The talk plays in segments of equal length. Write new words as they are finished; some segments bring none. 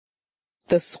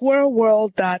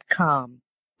theswirlworld.com.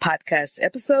 Podcast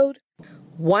episode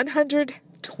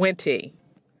 120.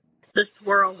 The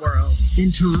Swirl World.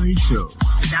 Interracial.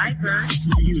 Diverse.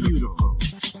 Beautiful.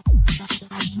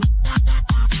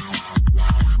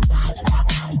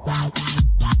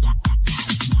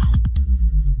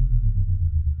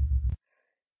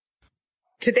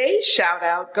 Today's shout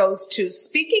out goes to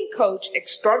speaking coach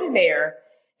extraordinaire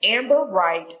Amber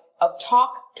Wright of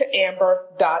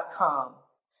talktoamber.com.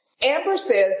 Amber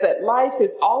says that life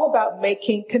is all about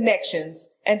making connections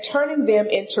and turning them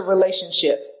into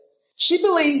relationships. She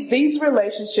believes these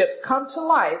relationships come to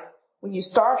life when you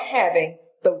start having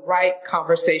the right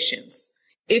conversations.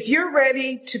 If you're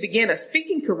ready to begin a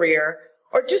speaking career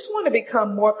or just want to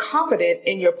become more confident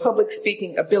in your public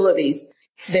speaking abilities,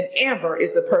 then Amber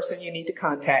is the person you need to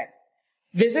contact.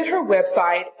 Visit her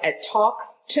website at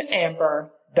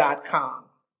talktoamber.com.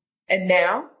 And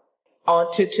now,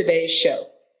 on to today's show.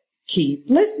 Keep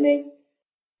listening.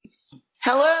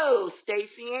 Hello,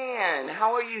 Stacy-Ann.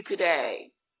 How are you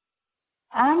today?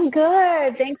 I'm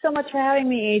good. Thanks so much for having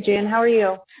me, Adrienne. How are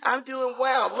you? I'm doing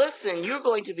well. Listen, you're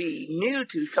going to be new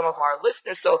to some of our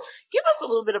listeners, so give us a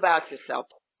little bit about yourself.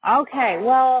 Okay.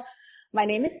 Well, my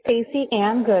name is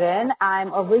Stacy-Ann Gooden.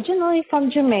 I'm originally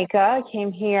from Jamaica. I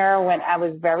came here when I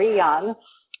was very young.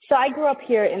 So I grew up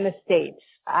here in the States.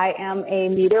 I am a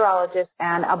meteorologist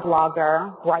and a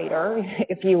blogger, writer,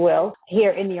 if you will, here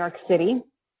in New York City.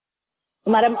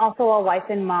 But I'm also a wife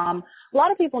and mom. A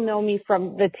lot of people know me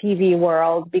from the TV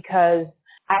world because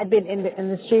I've been in the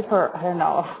industry for, I don't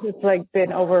know, it's like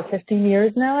been over 15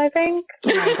 years now, I think.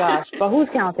 Oh my gosh, but who's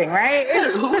counting, right?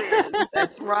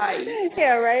 That's right.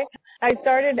 Yeah, right. I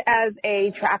started as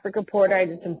a traffic reporter. I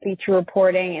did some feature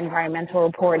reporting, environmental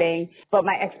reporting, but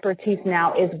my expertise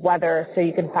now is weather, so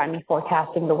you can find me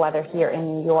forecasting the weather here in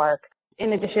New York.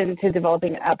 In addition to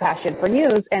developing a passion for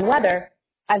news and weather,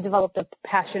 I've developed a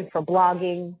passion for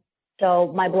blogging.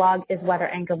 So my blog is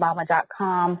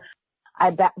weatheranchormama.com. I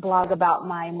blog about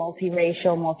my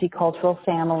multiracial, multicultural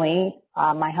family.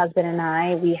 My husband and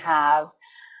I, we have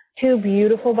two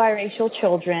beautiful biracial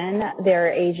children.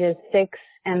 Their ages 6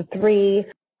 and 3,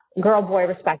 girl, boy,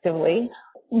 respectively.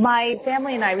 My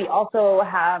family and I, we also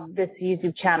have this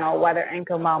YouTube channel, Weather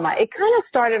Anchor Mama. It kind of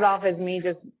started off as me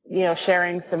just,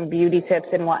 sharing some beauty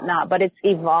tips and whatnot, but it's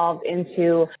evolved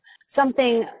into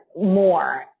something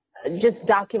more, just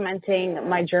documenting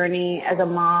my journey as a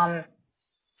mom.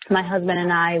 My husband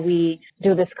and I, we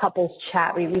do this couples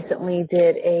chat. We recently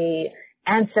did a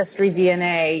ancestry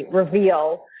DNA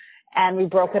reveal, and we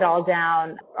broke it all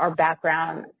down, our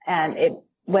background, and it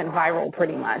went viral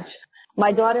pretty much.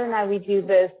 My daughter and I, we do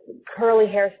this curly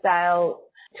hairstyle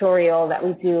tutorial that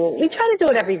we do. We try to do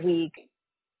it every week.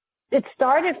 It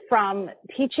started from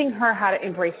teaching her how to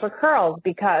embrace her curls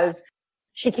because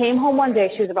she came home one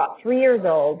day, she was about 3 years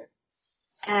old,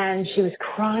 and she was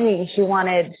crying. She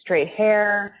wanted straight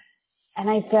hair. And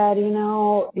I said,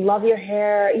 love your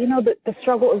hair. The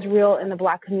struggle is real in the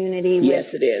Black community.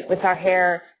 Yes, it is. With our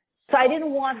hair. So I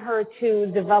didn't want her to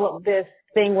develop this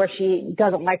thing where she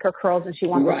doesn't like her curls and she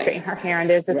wants to straighten her hair, and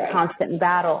there's this constant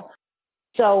battle.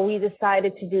 So we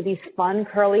decided to do these fun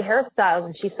curly hairstyles,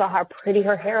 and she saw how pretty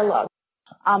her hair looked.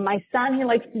 My son, he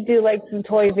likes to do some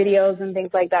toy videos and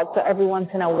things like that. So every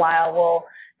once in a while we'll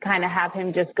kind of have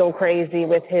him just go crazy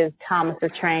with his Thomas the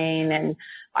Train, and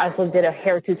I also did a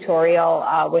hair tutorial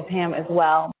with him as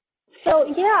well. So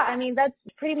yeah, that's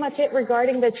pretty much it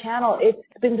regarding the channel. It's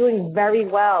been doing very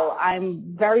well.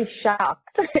 I'm very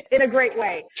shocked in a great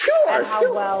way at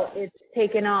how well it's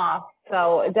taken off.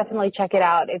 So definitely check it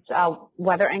out. It's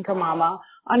Weather Anchor Mama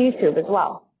on YouTube as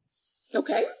well.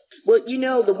 Okay. Well,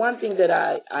 the one thing that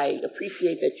I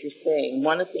appreciate that you're saying,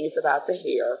 one of the things about the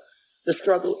hair, the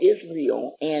struggle is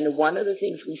real. And one of the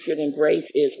things we should embrace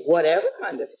is whatever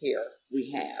kind of hair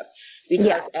we have.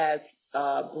 Because as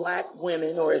Black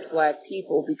women or as Black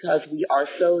people, because we are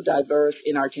so diverse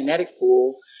in our genetic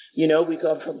pool, we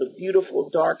go from the beautiful,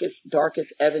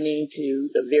 darkest ebony to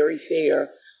the very fair.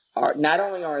 Not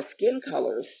only are our skin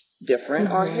colors different,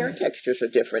 our hair textures are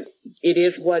different. It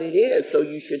is what it is, so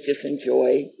you should just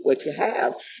enjoy what you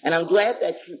have. And I'm glad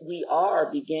that we are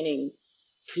beginning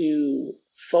to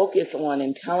focus on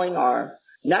and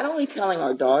not only telling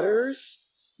our daughters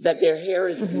that their hair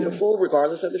is beautiful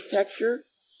regardless of its texture,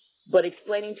 but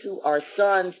explaining to our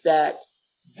sons that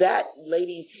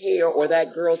lady's hair or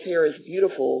that girl's hair is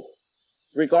beautiful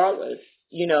regardless.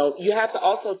 You have to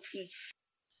also teach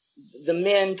the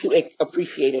men to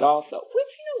appreciate it also, which,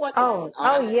 what? Oh,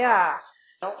 yeah.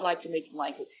 I don't like to make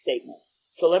blanket statements.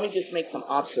 So let me just make some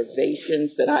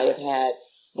observations that I have had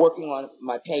working on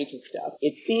my page and stuff.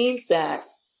 It seems that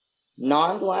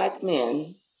non-black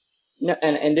men,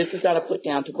 and this is not a put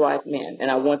down to black men,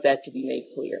 and I want that to be made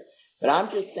clear, but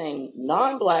I'm just saying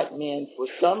non-black men, for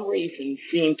some reason,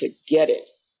 seem to get it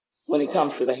when it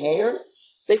comes to the hair.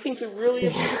 They seem to really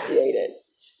appreciate it.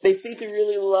 They seem to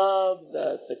really love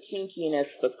the kinkiness,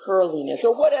 the curliness,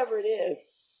 or whatever it is,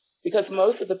 because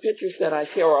most of the pictures that I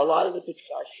share, or a lot of the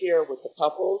pictures I share with the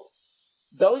couples,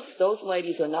 those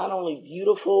ladies are not only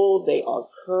beautiful, they are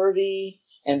curvy,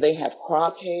 and they have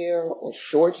cropped hair or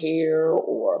short hair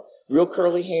or real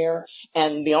curly hair.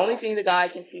 And the only thing the guy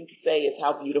can seem to say is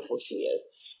how beautiful she is.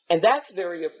 And that's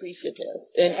very appreciative.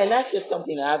 And that's just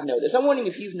something that I've noticed. I'm wondering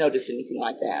if you've noticed anything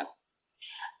like that.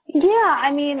 Yeah,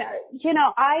 I mean,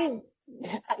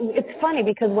 it's funny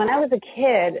because when I was a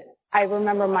kid, I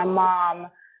remember my mom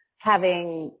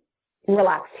having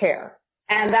relaxed hair.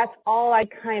 And that's all I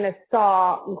kind of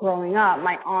saw growing up.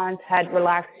 My aunt had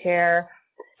relaxed hair.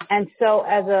 And so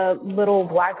as a little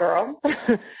black girl,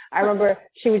 I remember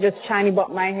she would just shiny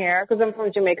butt my hair because I'm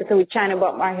from Jamaica, so we shiny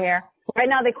butt my hair. Right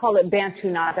now they call it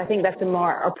Bantu knots. I think that's a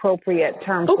more appropriate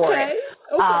term for it.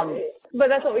 Okay. But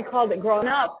that's what we called it growing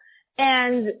up.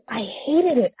 And I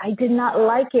hated it. I did not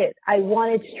like it. I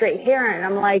wanted straight hair. And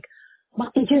I'm like,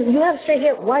 you have straight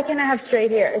hair. Why can't I have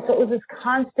straight hair? And so it was this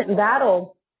constant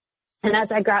battle. And as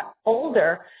I got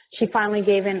older, she finally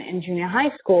gave in junior high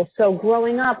school. So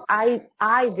growing up, I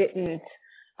didn't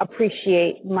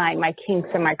appreciate my kinks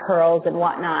and my curls and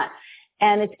whatnot.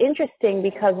 And it's interesting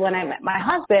because when I met my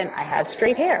husband, I had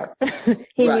straight hair.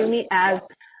 He knew me as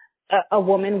a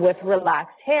woman with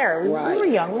relaxed hair. We were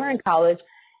young, we were in college.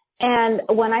 And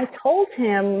when I told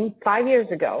him 5 years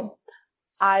ago,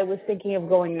 I was thinking of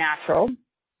going natural.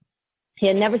 He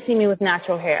had never seen me with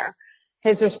natural hair.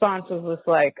 His response was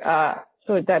like,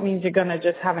 so that means you're going to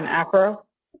just have an afro?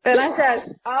 And I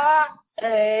said,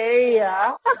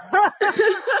 yeah.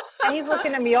 And he's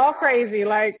looking at me all crazy,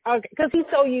 like, okay, because he's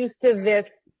so used to this,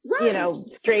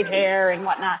 straight hair and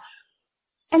whatnot.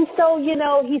 And so,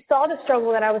 he saw the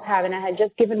struggle that I was having. I had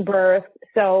just given birth.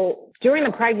 So during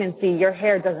the pregnancy, your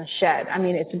hair doesn't shed. I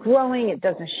mean, it's growing. It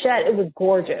doesn't shed. It was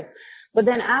gorgeous. But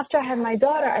then after I had my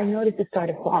daughter, I noticed it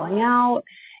started falling out.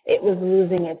 It was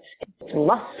losing its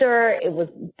luster. It was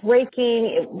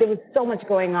breaking. There was so much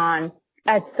going on.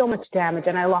 I had so much damage,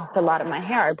 and I lost a lot of my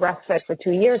hair. I breastfed for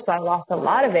 2 years, so I lost a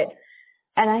lot of it.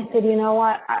 And I said, you know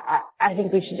what? I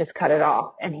think we should just cut it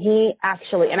off. And he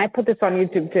actually, and I put this on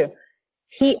YouTube too,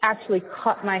 he actually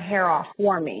cut my hair off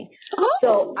for me. Oh.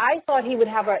 So I thought he would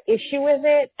have an issue with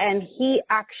it, and he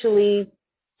actually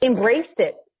embraced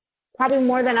it, probably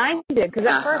more than I did. Because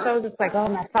at first I was just like,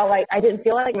 I didn't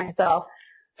feel like myself.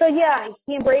 So yeah,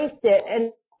 he embraced it.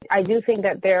 And I do think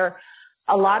that there are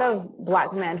a lot of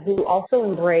black men who also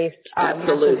embrace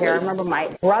natural hair. I remember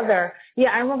my brother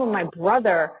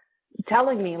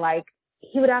telling me, like,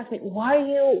 he would ask me, why are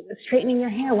you straightening your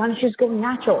hair? Why don't you just go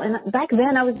natural? And back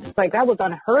then I was just like, that was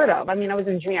unheard of. I mean, I was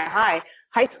in junior high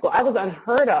school. I was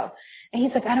unheard of. And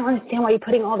he's like, I don't understand why you're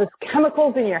putting all these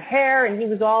chemicals in your hair. And he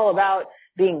was all about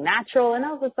being natural. And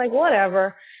I was just like,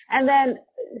 whatever. And then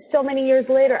so many years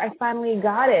later, I finally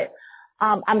got it.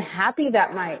 I'm happy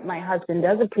that my husband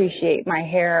does appreciate my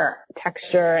hair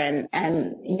texture and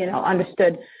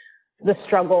understood the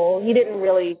struggle. He didn't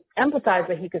really empathize,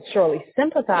 but he could surely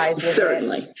sympathize with it.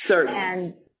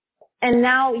 Certainly. And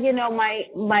now,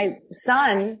 my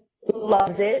son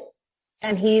loves it,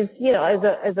 and he's,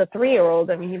 as a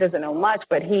 3-year-old, I mean, he doesn't know much,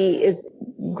 but he is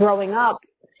growing up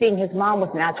seeing his mom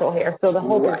with natural hair. So the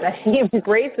hope is that he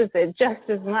embraces it just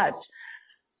as much.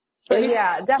 So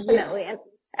yeah, definitely.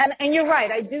 And you're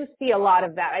right. I do see a lot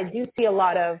of that. I do see a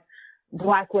lot of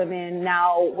black women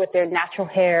now with their natural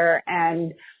hair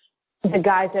and the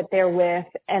guys that they're with,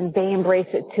 and they embrace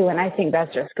it too. And I think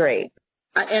that's just great.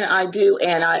 And I do.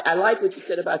 And I like what you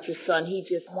said about your son. He's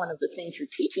just one of the things you're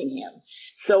teaching him.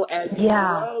 So as he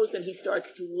grows and he starts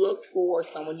to look for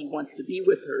someone he wants to be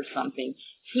with or something,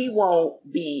 he won't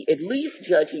be at least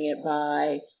judging it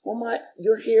by,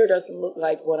 your hair doesn't look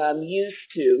like what I'm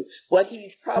used to. What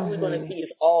he's probably going to see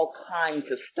is all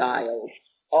kinds of styles,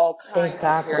 all kinds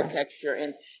of hair texture.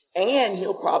 And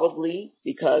he'll probably,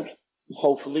 because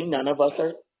hopefully none of us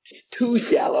are too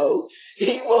shallow,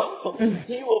 he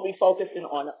will be focusing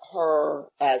on her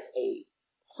as a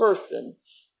person.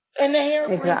 And the hair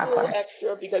brings a little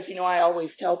extra because, I always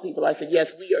tell people, I said, yes,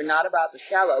 we are not about the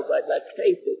shallow, but let's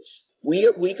face it,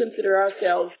 we consider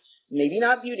ourselves maybe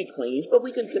not beauty queens, but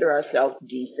we consider ourselves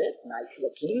decent, nice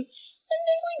looking, and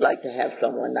then we'd like to have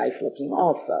someone nice looking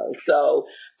also. So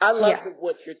I love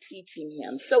what you're teaching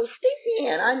him. So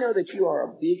Stacy-Ann, I know that you are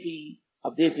a busy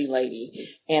lady,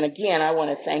 and again, I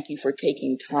want to thank you for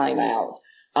taking time out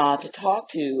to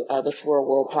talk to the Swirl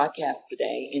World podcast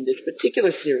today in this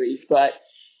particular series. But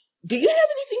do you have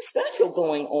anything special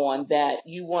going on that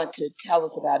you want to tell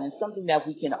us about and something that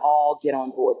we can all get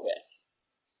on board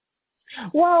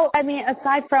with? Well, I mean,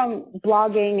 aside from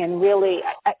blogging and really,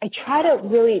 I try to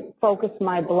really focus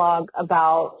my blog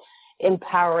about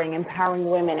empowering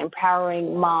women,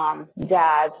 empowering moms,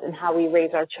 dads, and how we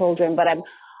raise our children. But I'm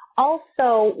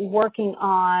also working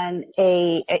on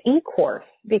a e-course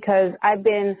because I've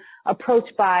been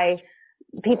approached by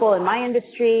people in my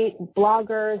industry,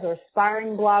 bloggers or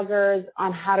aspiring bloggers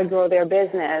on how to grow their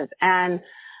business. And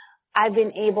I've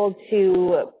been able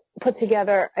to put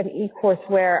together an e-course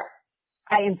where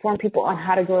I inform people on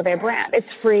how to grow their brand. It's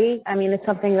free. I mean, it's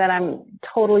something that I'm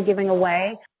totally giving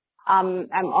away. I'm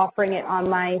offering it on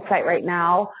my site right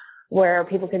now where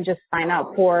people can just sign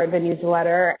up for the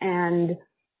newsletter. And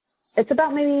it's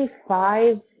about maybe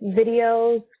 4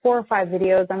 or 5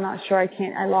 videos. I'm not sure.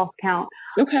 I lost count.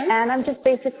 Okay. And I'm just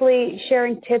basically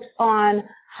sharing tips on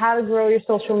how to grow your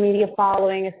social media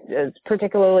following,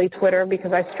 particularly Twitter,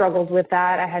 because I struggled with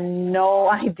that. I had no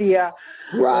idea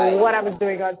what I was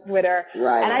doing on Twitter.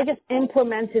 Right. And I just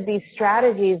implemented these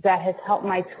strategies that has helped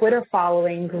my Twitter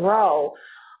following grow.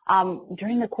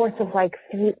 During the course of like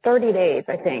 30 days,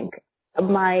 I think,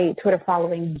 my Twitter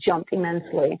following jumped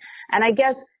immensely. And I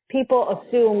guess people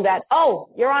assume that, oh,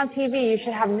 you're on TV, you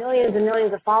should have millions and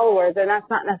millions of followers, and that's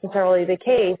not necessarily the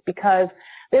case because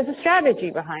there's a strategy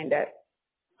behind it.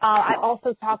 I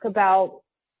also talk about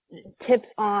tips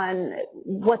on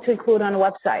what to include on a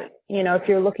website. You know, if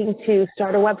you're looking to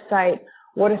start a website,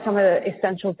 what are some of the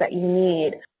essentials that you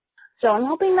need? So I'm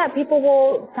hoping that people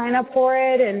will sign up for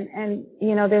it, and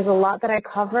you know, there's a lot that I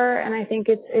cover, and I think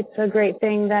it's a great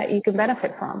thing that you can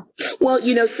benefit from. Well,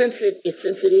 you know, since it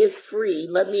is free,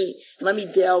 let me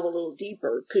delve a little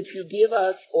deeper. Could you give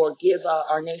us or give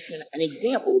our nation an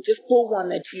example? Just pull one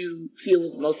that you feel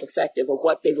is most effective of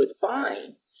what they would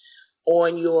find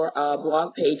on your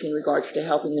blog page in regards to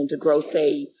helping them to grow,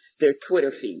 say, their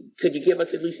Twitter feed. Could you give us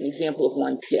at least an example of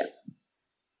one tip?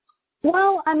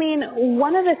 Well, I mean,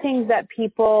 one of the things that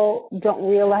people don't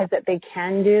realize that they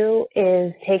can do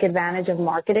is take advantage of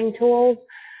marketing tools.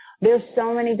 There's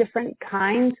so many different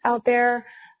kinds out there.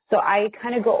 So I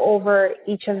kind of go over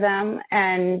each of them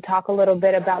and talk a little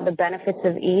bit about the benefits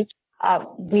of each.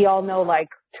 We all know like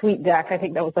TweetDeck. I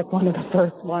think that was like one of the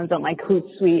first ones on like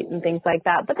Hootsuite and things like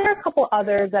that. But there are a couple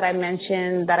others that I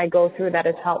mentioned that I go through that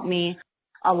has helped me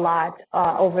a lot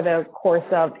over the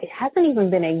course of, it hasn't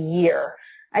even been a year.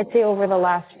 I'd say over the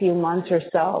last few months or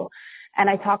so. And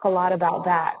I talk a lot about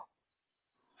that.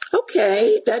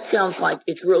 Okay, that sounds like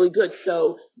it's really good.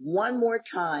 So one more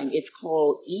time, it's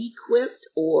called Equipped,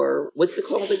 or what's it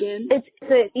called again?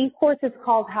 The e-course is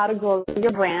called How to Grow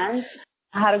Your Brand.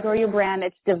 How to Grow Your Brand.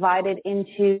 It's divided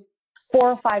into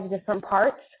 4 or 5 different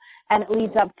parts, and it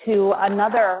leads up to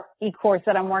another e-course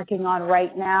that I'm working on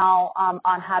right now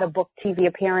on how to book TV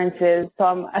appearances.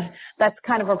 So that's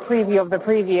kind of a preview of the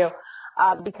preview.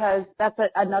 Because that's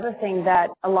another thing that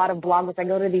a lot of bloggers, I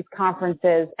go to these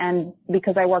conferences, and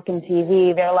because I work in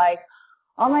TV, they're like,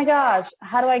 oh my gosh,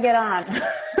 how do I get on?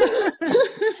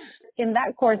 In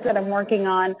that course that I'm working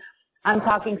on, I'm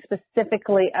talking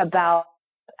specifically about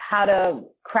how to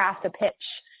craft a pitch,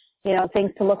 you know, things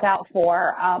to look out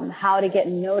for, how to get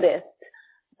noticed,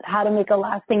 how to make a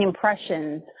lasting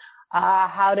impression,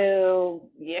 how to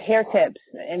hair tips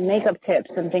and makeup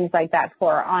tips and things like that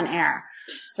for on air.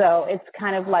 So it's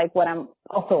kind of like what I'm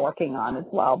also working on as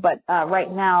well. But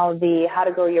right now, the How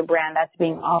to Grow Your Brand, that's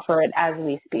being offered as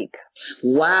we speak.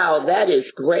 Wow, that is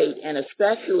great. And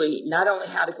especially not only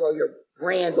how to grow your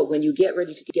brand, but when you get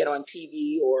ready to get on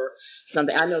TV or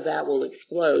something, I know that will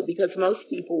explode because most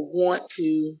people want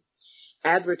to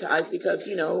advertise because,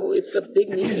 you know, it's a big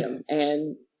medium.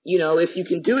 And, you know, if you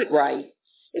can do it right,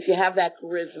 if you have that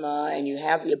charisma and you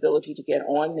have the ability to get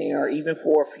on there, even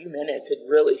for a few minutes, it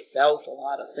really sells a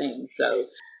lot of things. So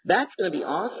that's going to be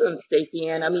awesome,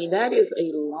 Stacy-Ann. I mean, that is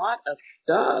a lot of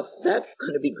stuff. That's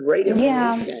going to be great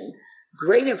information. Yeah.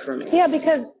 Great information. Yeah,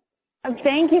 because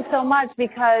thank you so much,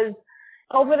 because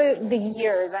over the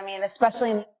years, I mean,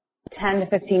 especially in 10 to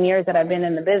 15 years that I've been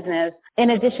in the business, in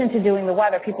addition to doing the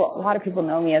weather, a lot of people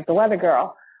know me as the weather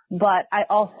girl, but I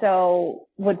also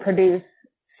would produce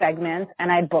segments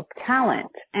and I'd book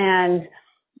talent. And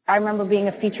I remember being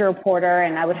a feature reporter,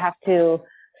 and I would have to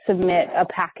submit a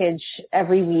package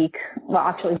every week, well,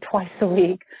 actually twice a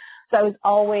week. So I was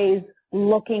always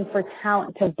looking for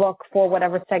talent to book for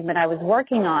whatever segment I was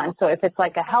working on. So if it's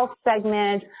like a health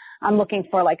segment, I'm looking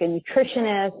for like a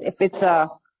nutritionist. If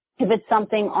it's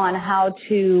something on how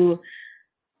to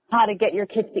how to get your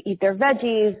kids to eat their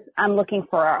veggies. I'm looking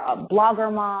for a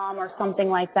blogger mom or something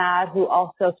like that who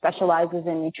also specializes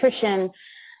in nutrition.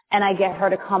 And I get her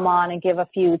to come on and give a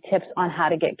few tips on how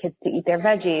to get kids to eat their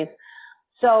veggies.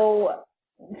 So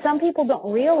some people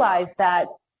don't realize that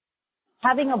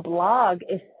having a blog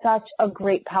is such a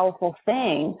great, powerful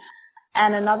thing.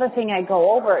 And another thing I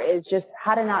go over is just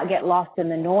how to not get lost in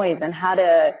the noise and how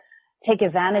to take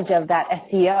advantage of that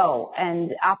SEO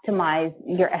and optimize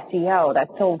your SEO.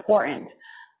 That's so important.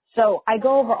 So I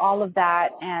go over all of that,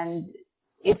 and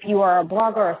if you are a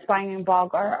blogger, aspiring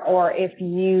blogger, or if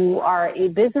you are a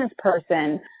business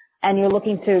person and you're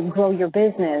looking to grow your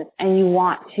business and you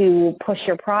want to push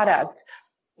your product,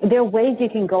 there are ways you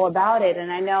can go about it.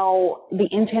 And I know the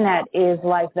internet is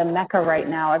like the mecca right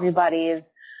now. Everybody is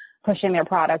pushing their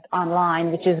product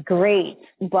online, which is great,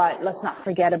 but let's not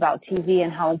forget about TV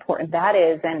and how important that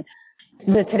is. And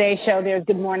the Today Show, there's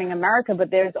Good Morning America, but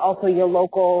there's also your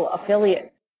local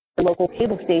affiliate, the local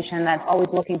cable station that's always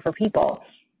looking for people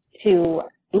to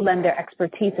lend their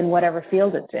expertise in whatever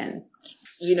field it's in.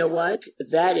 You know what?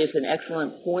 That is an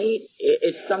excellent point.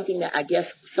 It's something that I guess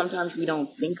sometimes we don't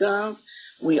think of.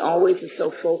 We always are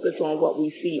so focused on what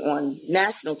we see on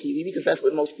national TV because that's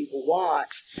what most people watch.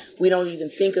 We don't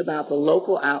even think about the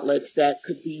local outlets that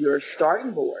could be your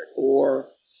starting board or,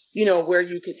 you know, where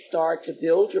you could start to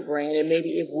build your brand, and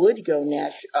maybe it would go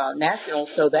national.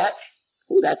 So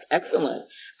that's excellent.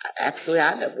 Actually,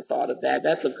 I never thought of that.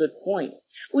 That's a good point.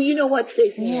 Well, you know what,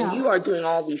 Stacy-Ann, you are doing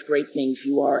all these great things.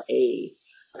 You are a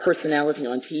personality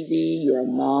on TV. You're a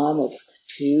mom of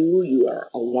 2. You are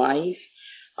a wife.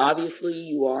 Obviously,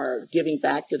 you are giving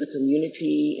back to the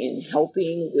community and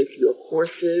helping with your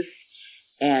courses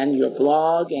and your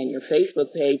blog and your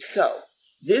Facebook page. So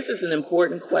this is an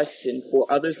important question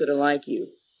for others that are like you.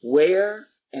 Where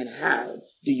and how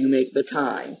do you make the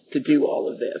time to do all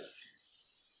of this?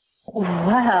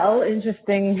 Well,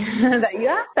 interesting that you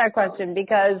asked that question,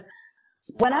 because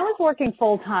when I was working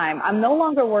full-time, I'm no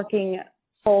longer working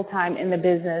full-time in the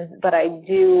business, but I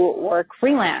do work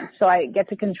freelance, so I get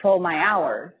to control my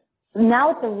hours.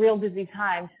 Now it's a real busy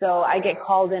time, so I get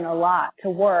called in a lot to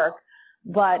work,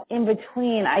 but in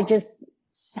between, I just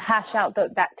hash out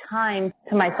that time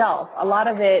to myself. A lot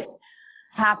of it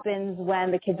happens when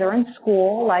the kids are in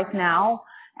school, like now,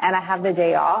 and I have the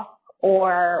day off,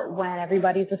 or when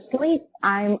everybody's asleep.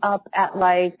 I'm up at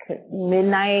like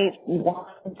midnight, 1,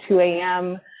 2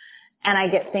 a.m., and I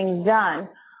get things done.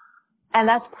 And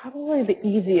that's probably the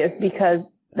easiest because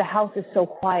the house is so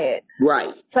quiet.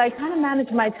 Right. So I kind of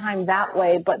manage my time that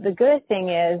way. But the good thing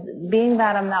is, being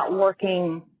that I'm not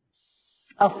working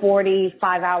a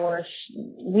 45-hour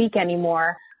week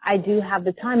anymore, I do have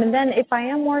the time. And then if I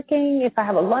am working, if I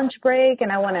have a lunch break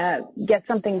and I want to get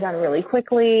something done really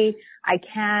quickly, I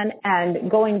can.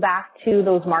 And going back to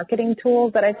those marketing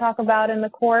tools that I talk about in the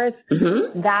course,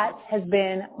 that has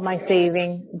been my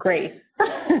saving grace.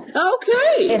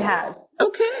 Okay. It has.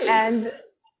 Okay. And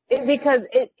because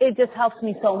it just helps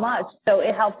me so much. So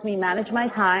it helps me manage my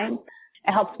time.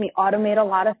 It helps me automate a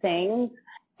lot of things.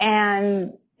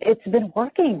 And it's been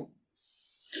working.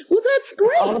 Well, that's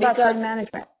great. All about time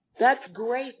management. That's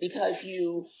great because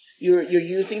you're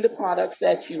using the products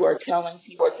that you are telling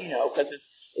people, you know, because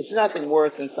it's nothing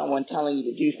worse than someone telling you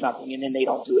to do something and then they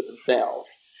don't do it themselves.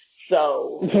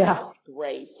 So yeah, that's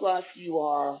great. Plus, you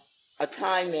are a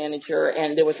time manager,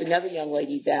 and there was another young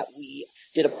lady that we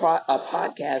did a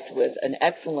podcast with, an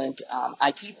excellent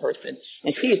IT person,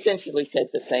 and she essentially said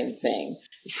the same thing.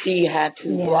 She had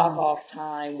to block off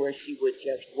time where she would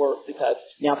just work because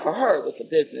now for her it was a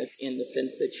business in the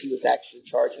sense that she was actually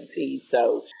charging fees.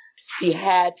 So she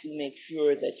had to make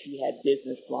sure that she had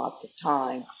business blocks of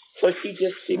time. So she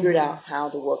just figured out how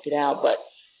to work it out. But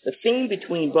the theme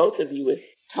between both of you is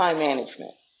time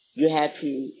management. You had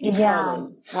to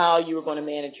determine how you were going to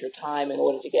manage your time in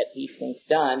order to get these things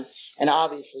done. And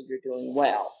obviously you're doing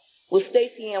well. Well,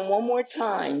 Stacy-Ann, one more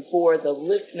time for the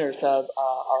listeners of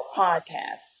our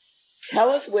podcast,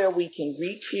 tell us where we can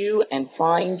reach you and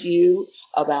find you,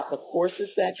 about the courses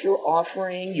that you're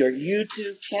offering, your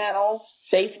YouTube channel,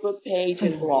 Facebook page,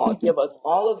 and blog. Give us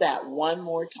all of that one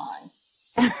more time.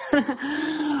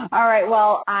 All right.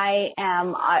 Well, I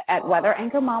am at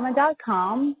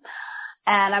weatheranchormama.com,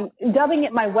 and I'm dubbing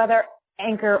it my Weather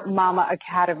Anchor Mama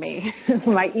Academy.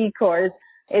 My e-course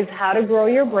is how to grow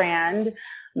your brand.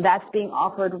 That's being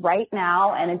offered right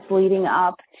now, and it's leading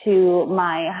up to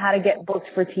my how to get booked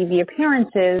for TV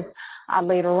appearances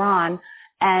later on.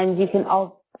 And you can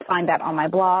also find that on my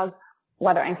blog,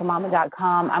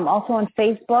 weatheranchormama.com. I'm also on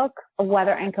Facebook,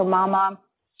 Weather Anchor Mama.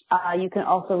 You can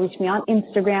also reach me on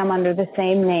Instagram under the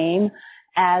same name.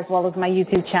 as well as my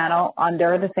YouTube channel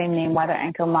under the same name, Weather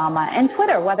Anchor Mama, and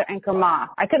Twitter, Weather Anchor Ma.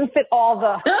 I couldn't fit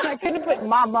I couldn't put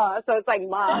Mama, so it's like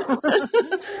Ma.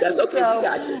 That's okay, so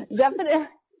got you.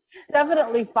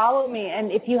 Definitely follow me.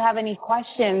 And if you have any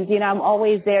questions, I'm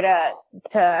always there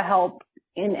to help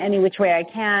in any which way I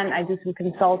can. I do some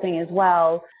consulting as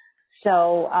well.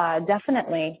 So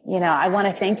definitely, I want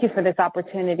to thank you for this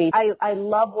opportunity. I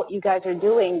love what you guys are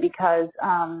doing because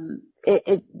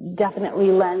it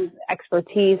definitely lends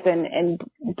expertise and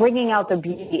bringing out the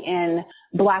beauty in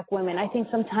Black women. I think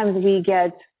sometimes we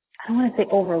get, I don't want to say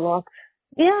overlooked.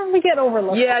 Yeah, we get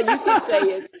overlooked. Yeah, you can say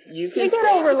it. You can get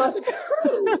overlooked.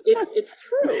 It's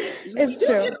true. It's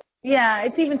true. Yeah,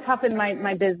 it's even tough in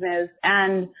my business.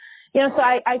 And so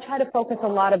I try to focus a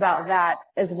lot about that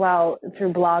as well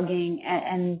through blogging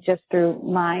and just through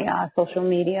my social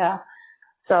media.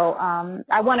 So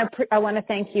I want to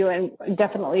thank you and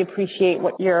definitely appreciate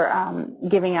what you're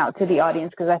giving out to the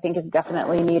audience because I think it's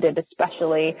definitely needed,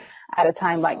 especially at a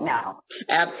time like now.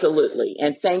 Absolutely.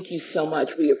 And thank you so much.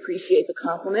 We appreciate the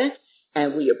compliment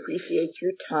and we appreciate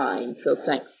your time. So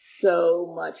thanks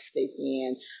so much,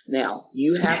 Stacy-Ann. Now,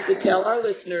 you have to tell our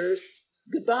listeners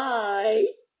goodbye.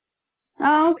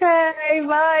 Okay,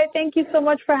 bye. Thank you so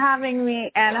much for having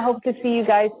me, and I hope to see you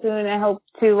guys soon. I hope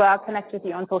to connect with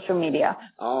you on social media.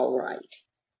 All right.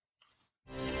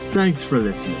 Thanks for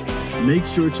listening. Make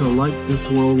sure to like The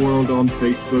Swirl World on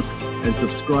Facebook and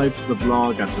subscribe to the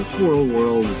blog at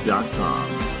theswirlworld.com.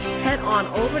 Head on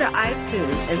over to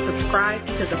iTunes and subscribe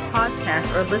to the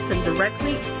podcast or listen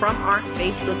directly from our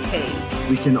Facebook page.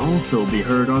 We can also be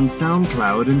heard on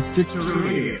SoundCloud and Stitcher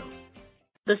Radio.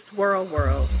 The Swirl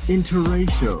World.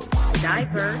 Interracial.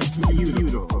 Diverse.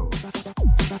 Beautiful.